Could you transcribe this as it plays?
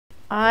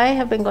I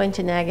have been going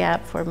to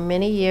NAGAP for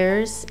many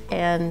years,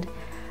 and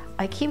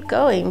I keep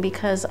going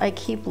because I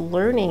keep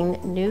learning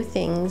new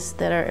things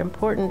that are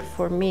important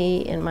for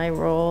me in my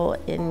role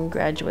in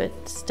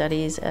graduate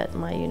studies at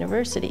my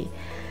university.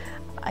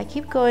 I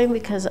keep going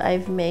because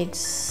I've made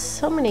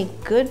so many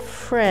good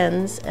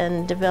friends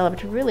and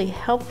developed really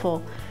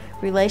helpful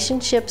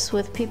relationships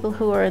with people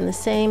who are in the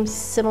same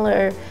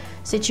similar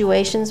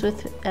situations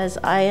as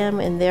I am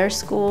in their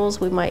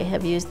schools. We might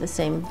have used the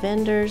same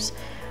vendors.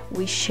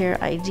 We share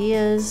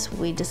ideas,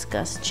 we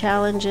discuss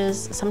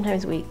challenges.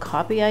 Sometimes we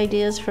copy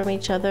ideas from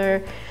each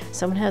other.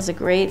 Someone has a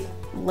great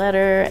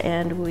letter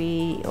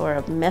or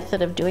a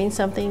method of doing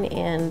something,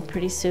 and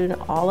pretty soon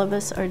all of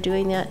us are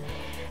doing that.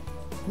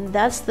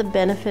 That's the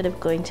benefit of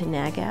going to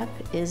NAGAP,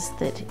 is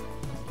that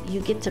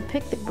you get to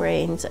pick the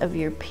brains of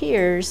your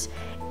peers,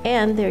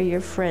 and they're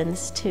your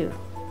friends too.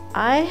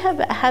 I have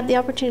had the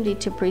opportunity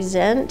to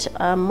present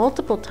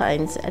multiple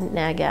times at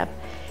NAGAP,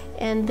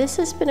 and this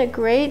has been a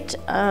great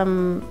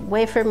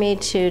way for me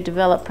to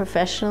develop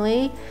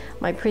professionally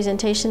my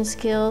presentation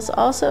skills,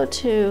 also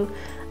to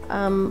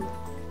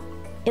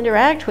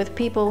interact with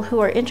people who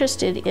are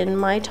interested in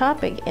my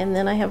topic, and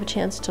then I have a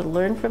chance to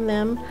learn from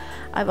them.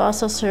 I've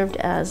also served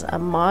as a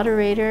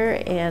moderator,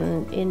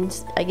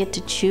 and I get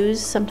to choose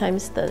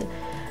sometimes the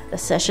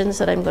sessions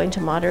that I'm going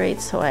to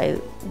moderate, so I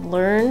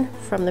learn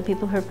from the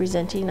people who are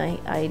presenting.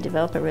 I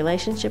develop a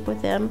relationship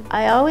with them.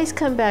 I always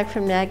come back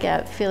from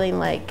NAGAP feeling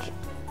like,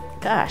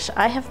 gosh,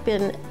 I have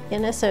been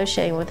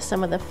associating with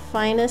some of the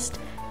finest,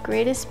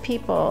 greatest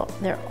people.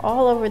 They're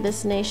all over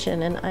this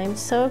nation, and I'm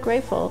so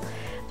grateful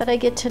that I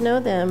get to know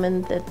them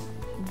and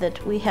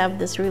that we have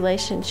this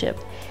relationship.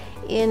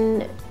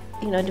 In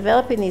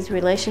developing these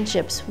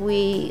relationships,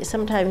 we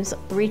sometimes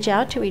reach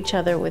out to each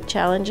other with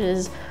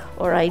challenges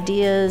or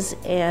ideas,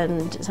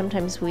 and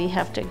sometimes we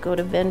have to go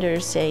to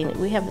vendors saying,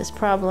 we have this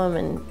problem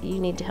and you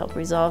need to help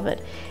resolve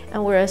it.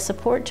 And we're a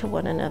support to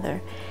one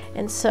another.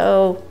 And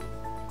so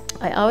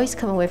I always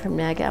come away from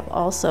NAGAP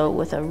also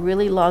with a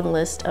really long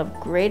list of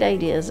great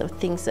ideas of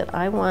things that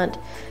I want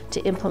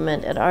to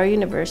implement at our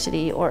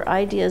university, or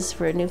ideas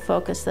for a new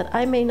focus that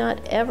I may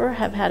not ever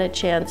have had a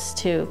chance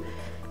to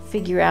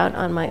figure out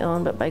on my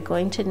own, but by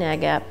going to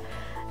NAGAP,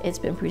 it's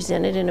been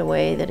presented in a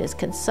way that is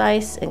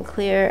concise and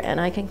clear, and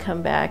I can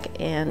come back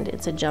and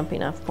it's a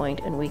jumping off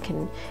point, and we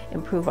can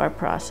improve our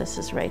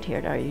processes right here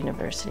at our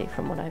university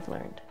from what I've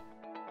learned.